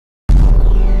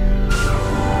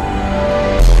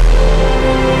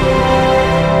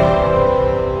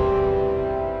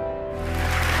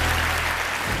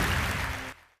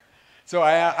So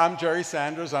I'm Jerry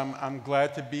Sanders. I'm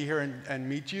glad to be here and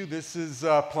meet you. This is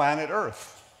planet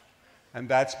Earth, and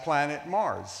that's planet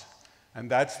Mars. And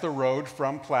that's the road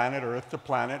from planet Earth to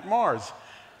planet Mars.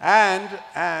 And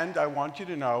I want you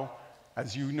to know,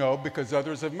 as you know, because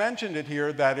others have mentioned it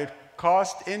here, that it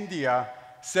cost India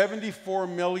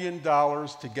 $74 million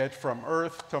to get from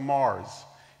Earth to Mars.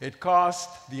 It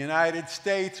cost the United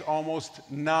States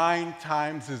almost 9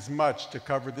 times as much to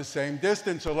cover the same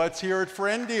distance. So let's hear it for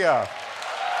India.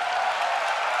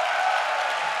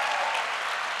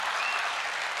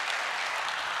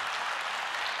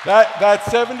 That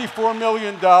 $74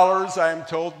 million, I am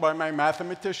told by my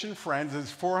mathematician friends,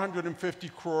 is 450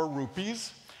 crore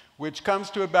rupees, which comes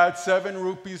to about 7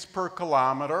 rupees per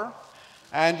kilometer.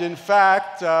 And in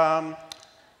fact,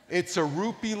 it's a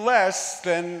rupee less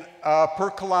than per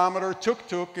kilometer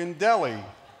tuk-tuk in Delhi.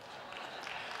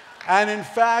 And in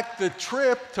fact, the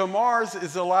trip to Mars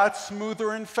is a lot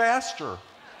smoother and faster.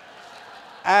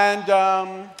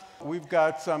 And we've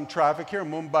got some traffic here,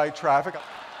 Mumbai traffic.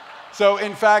 So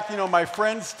in fact, you know, my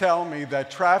friends tell me that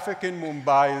traffic in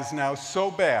Mumbai is now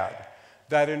so bad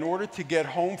that in order to get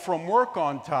home from work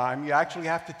on time, you actually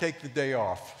have to take the day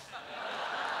off.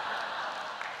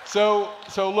 So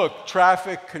look,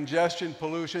 traffic, congestion,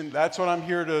 pollution, that's what I'm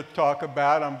here to talk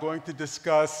about. I'm going to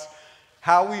discuss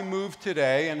how we move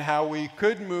today and how we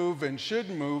could move and should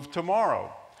move tomorrow.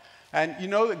 And you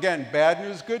know, again, bad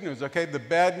news, good news, okay? The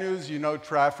bad news, you know,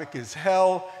 traffic is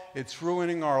hell. It's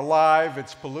ruining our life.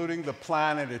 It's polluting the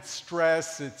planet. It's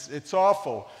stress. It's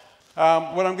awful.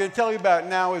 What I'm going to tell you about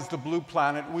now is the blue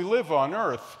planet we live on,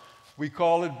 Earth. We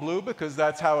call it blue because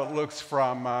that's how it looks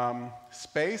from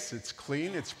space. It's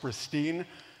clean, it's pristine.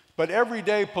 But every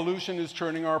day, pollution is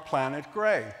turning our planet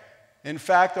gray. In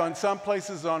fact, on some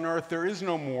places on Earth, there is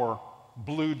no more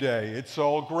blue day. It's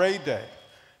all gray day.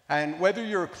 And whether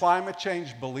you're a climate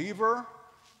change believer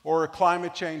or a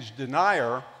climate change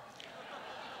denier,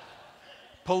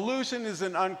 pollution is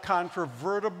an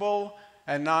uncontrovertible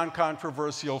and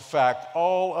non-controversial fact.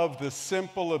 All of the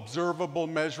simple, observable,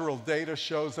 measurable data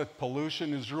shows that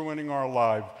pollution is ruining our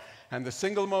lives. And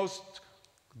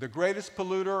the greatest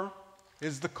polluter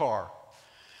is the car.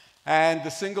 And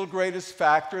the single greatest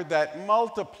factor that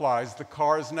multiplies the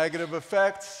car's negative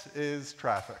effects is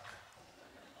traffic.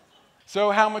 So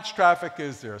how much traffic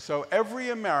is there? So every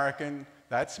American,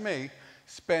 that's me,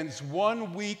 spends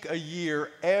 1 week a year,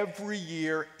 every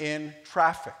year, in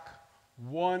traffic.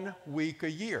 1 week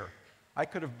a year. I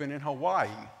could have been in Hawaii.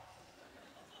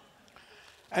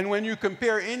 And when you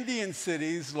compare Indian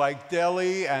cities like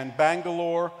Delhi and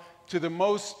Bangalore to the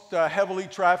most heavily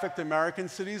trafficked American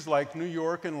cities like New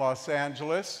York and Los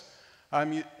Angeles,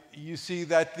 you see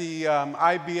that the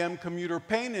IBM Commuter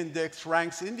Pain Index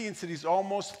ranks Indian cities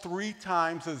almost 3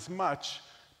 times as much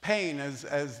pain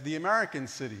as the American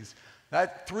cities.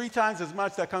 That 3 times as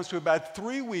much, that comes to about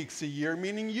 3 weeks a year,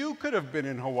 meaning you could have been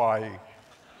in Hawaii.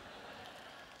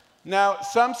 Now,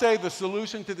 some say the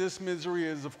solution to this misery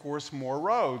is, of course, more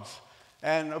roads.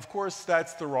 And of course,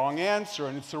 that's the wrong answer.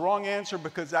 And it's the wrong answer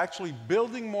because actually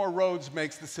building more roads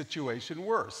makes the situation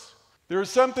worse.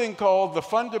 There's something called the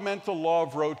fundamental law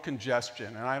of road congestion.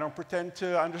 And I don't pretend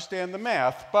to understand the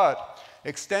math, but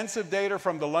extensive data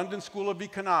from the London School of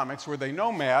Economics, where they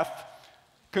know math,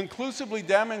 conclusively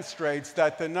demonstrates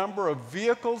that the number of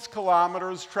vehicles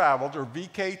kilometers traveled, or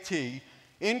VKT,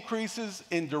 increases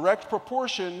in direct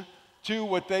proportion to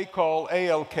what they call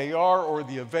ALKR, or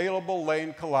the available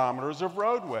lane kilometers of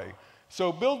roadway.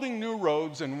 So building new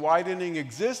roads and widening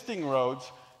existing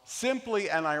roads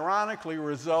simply and ironically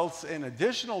results in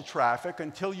additional traffic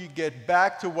until you get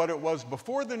back to what it was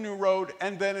before the new road,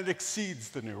 and then it exceeds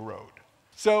the new road.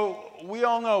 So we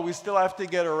all know we still have to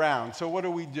get around. So what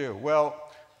do? Well,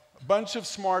 a bunch of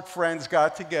smart friends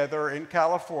got together in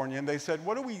California and they said,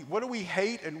 what do we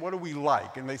hate and what do we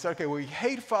like? And they said, okay, well, we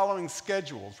hate following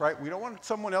schedules, right? We don't want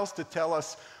someone else to tell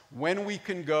us when we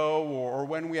can go or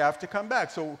when we have to come back.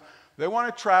 So they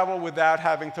want to travel without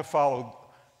having to follow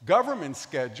government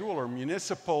schedule or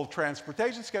municipal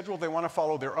transportation schedule. They want to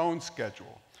follow their own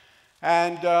schedule.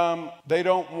 And they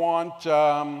don't want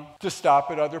to stop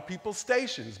at other people's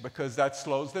stations because that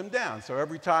slows them down. So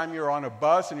every time you're on a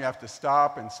bus and you have to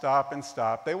stop and stop and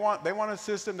stop, they want a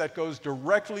system that goes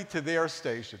directly to their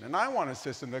station. And I want a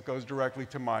system that goes directly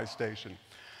to my station.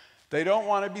 They don't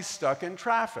want to be stuck in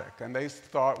traffic. And they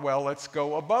thought, well, let's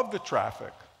go above the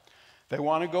traffic. They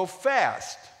want to go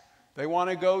fast. They want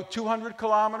to go 200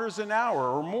 kilometers an hour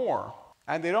or more.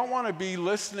 And they don't want to be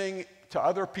listening to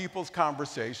other people's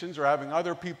conversations or having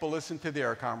other people listen to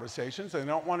their conversations. They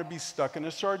don't want to be stuck in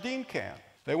a sardine can.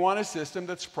 They want a system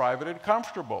that's private and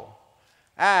comfortable.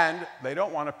 And they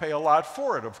don't want to pay a lot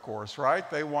for it, of course, right?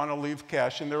 They want to leave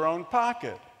cash in their own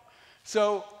pocket.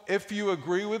 So if you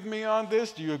agree with me on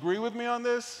this, do you agree with me on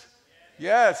this?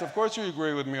 Yes, of course you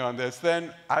agree with me on this.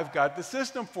 Then I've got the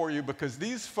system for you, because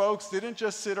these folks didn't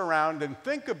just sit around and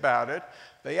think about it.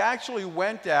 They actually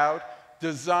went out,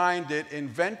 designed it,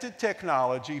 invented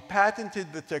technology,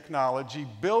 patented the technology,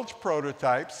 built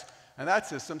prototypes, and that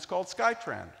system's called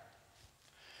SkyTran.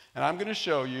 And I'm going to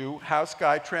show you how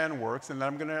SkyTran works, and then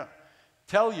I'm going to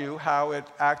tell you how it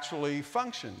actually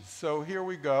functions. So here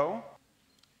we go.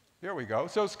 Here we go.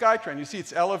 So SkyTran, you see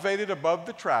it's elevated above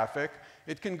the traffic.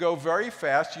 It can go very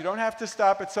fast. You don't have to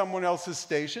stop at someone else's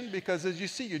station, because as you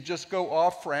see, you just go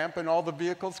off-ramp and all the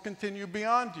vehicles continue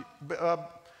beyond you,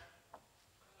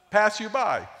 pass you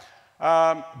by.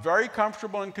 Very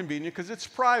comfortable and convenient because it's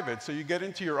private. So you get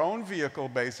into your own vehicle,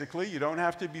 basically. You don't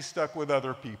have to be stuck with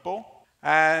other people.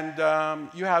 And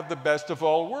you have the best of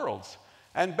all worlds.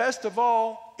 And best of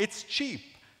all, it's cheap.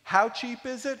 How cheap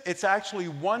is it? It's actually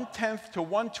 1/10 to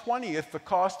 1/20th the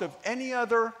cost of any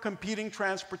other competing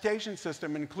transportation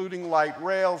system, including light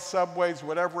rail, subways,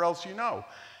 whatever else you know.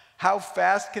 How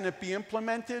fast can it be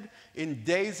implemented? In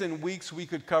days and weeks, we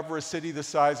could cover a city the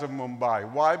size of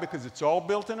Mumbai. Why? Because it's all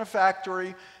built in a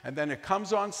factory, and then it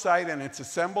comes on site, and it's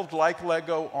assembled like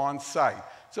Lego on site.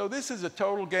 So this is a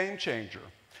total game changer.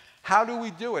 How do we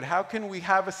do it? How can we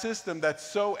have a system that's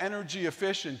so energy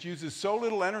efficient, uses so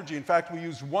little energy? In fact, we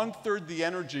use 1/3 the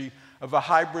energy of a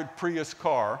hybrid Prius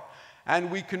car,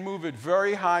 and we can move at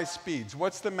very high speeds.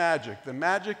 What's the magic? The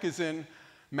magic is in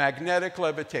magnetic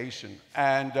levitation,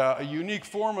 and a unique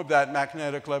form of that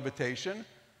magnetic levitation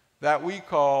that we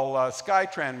call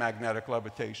SkyTran magnetic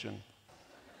levitation.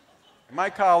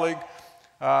 My colleague,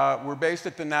 we're based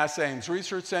at the NASA Ames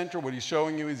Research Center. What he's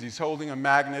showing you is he's holding a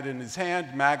magnet in his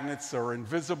hand. Magnets are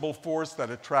invisible force that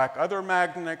attract other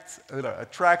magnets, and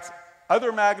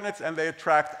they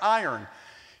attract iron.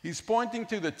 He's pointing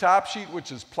to the top sheet,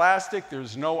 which is plastic.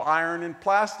 There's no iron in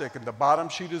plastic. And the bottom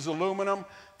sheet is aluminum.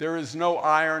 There is no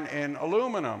iron in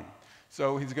aluminum.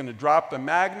 So he's going to drop the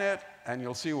magnet, and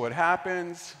you'll see what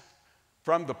happens.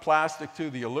 From the plastic to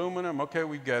the aluminum. Okay,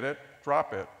 we get it.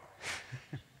 Drop it.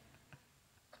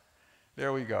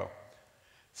 There we go.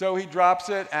 So he drops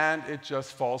it, and it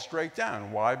just falls straight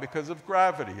down. Why? Because of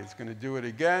gravity. It's going to do it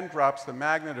again, drops the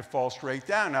magnet, it falls straight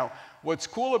down. Now, what's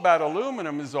cool about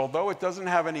aluminum is although it doesn't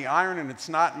have any iron and it's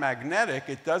not magnetic,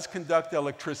 it does conduct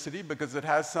electricity because it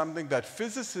has something that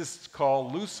physicists call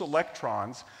loose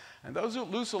electrons. And those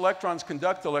loose electrons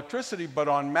conduct electricity, but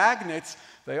on magnets,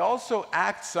 they also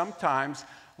act sometimes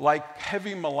like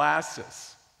heavy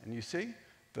molasses. And you see,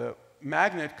 the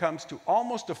magnet comes to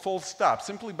almost a full stop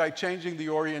simply by changing the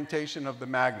orientation of the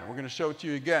magnet. We're going to show it to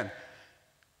you again.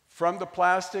 From the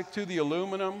plastic to the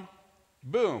aluminum,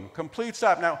 boom, complete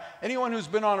stop. Now, anyone who's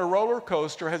been on a roller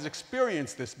coaster has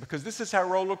experienced this, because this is how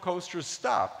roller coasters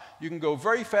stop. You can go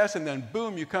very fast, and then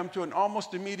boom, you come to an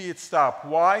almost immediate stop.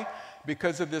 Why?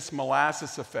 Because of this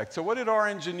molasses effect. So what did our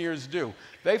engineers do?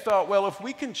 They thought, well, if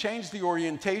we can change the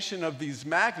orientation of these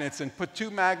magnets and put two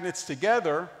magnets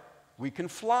together, we can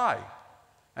fly.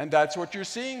 And that's what you're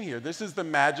seeing here. This is the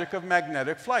magic of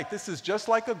magnetic flight. This is just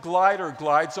like a glider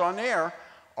glides on air.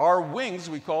 Our wings,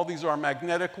 we call these our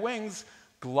magnetic wings,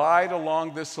 glide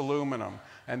along this aluminum.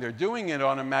 And they're doing it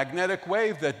on a magnetic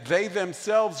wave that they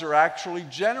themselves are actually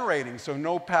generating, so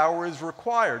no power is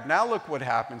required. Now look what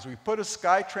happens. We put a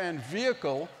SkyTran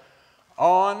vehicle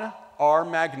on our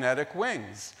magnetic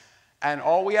wings. And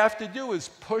all we have to do is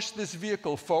push this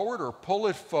vehicle forward or pull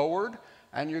it forward,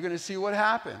 and you're going to see what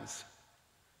happens.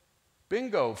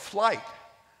 Bingo, flight.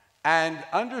 And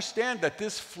understand that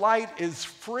this flight is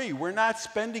free. We're not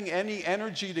spending any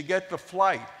energy to get the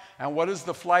flight. And what does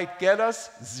the flight get us?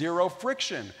 Zero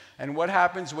friction. And what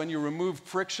happens when you remove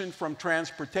friction from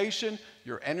transportation?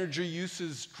 Your energy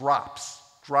usage drops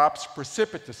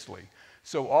precipitously.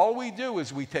 So all we do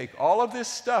is we take all of this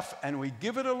stuff and we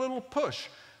give it a little push.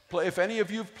 If any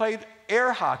of you have played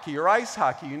air hockey or ice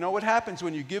hockey, you know what happens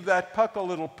when you give that puck a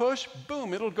little push,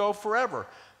 boom, it'll go forever.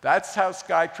 That's how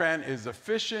SkyTran is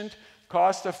efficient,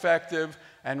 cost-effective,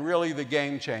 and really the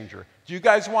game changer. Do you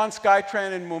guys want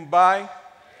SkyTran in Mumbai?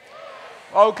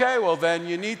 Okay, well then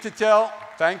you need to tell,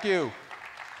 thank you.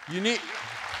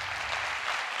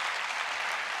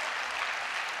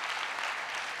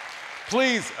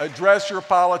 Please address your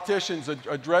politicians,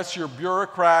 address your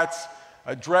bureaucrats,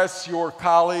 address your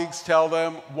colleagues, tell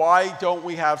them, why don't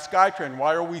we have SkyTran?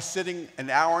 Why are we sitting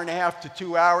an hour and a half to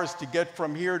 2 hours to get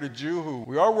from here to Juhu?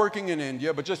 We are working in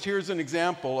India, but just here's an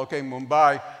example. Okay,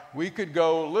 Mumbai, we could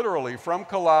go literally from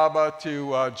Colaba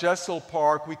to Jessel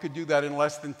Park. We could do that in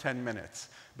less than 10 minutes.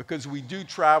 because we do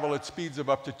travel at speeds of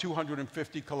up to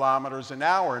 250 kilometers an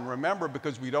hour. And remember,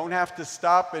 because we don't have to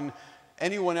stop in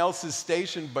anyone else's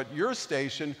station but your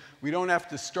station, we don't have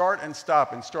to start and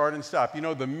stop and start and stop. You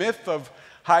know, the myth of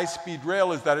high-speed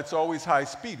rail is that it's always high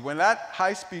speed. When that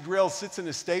high-speed rail sits in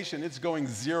a station, it's going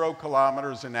 0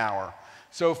 kilometers an hour.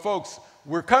 So folks,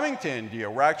 we're coming to India.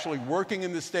 We're actually working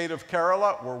in the state of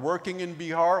Kerala. We're working in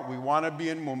Bihar. We want to be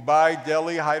in Mumbai,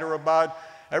 Delhi, Hyderabad,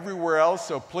 everywhere else.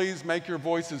 So please make your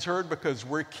voices heard, because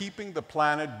we're keeping the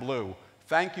planet blue.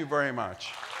 Thank you very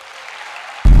much.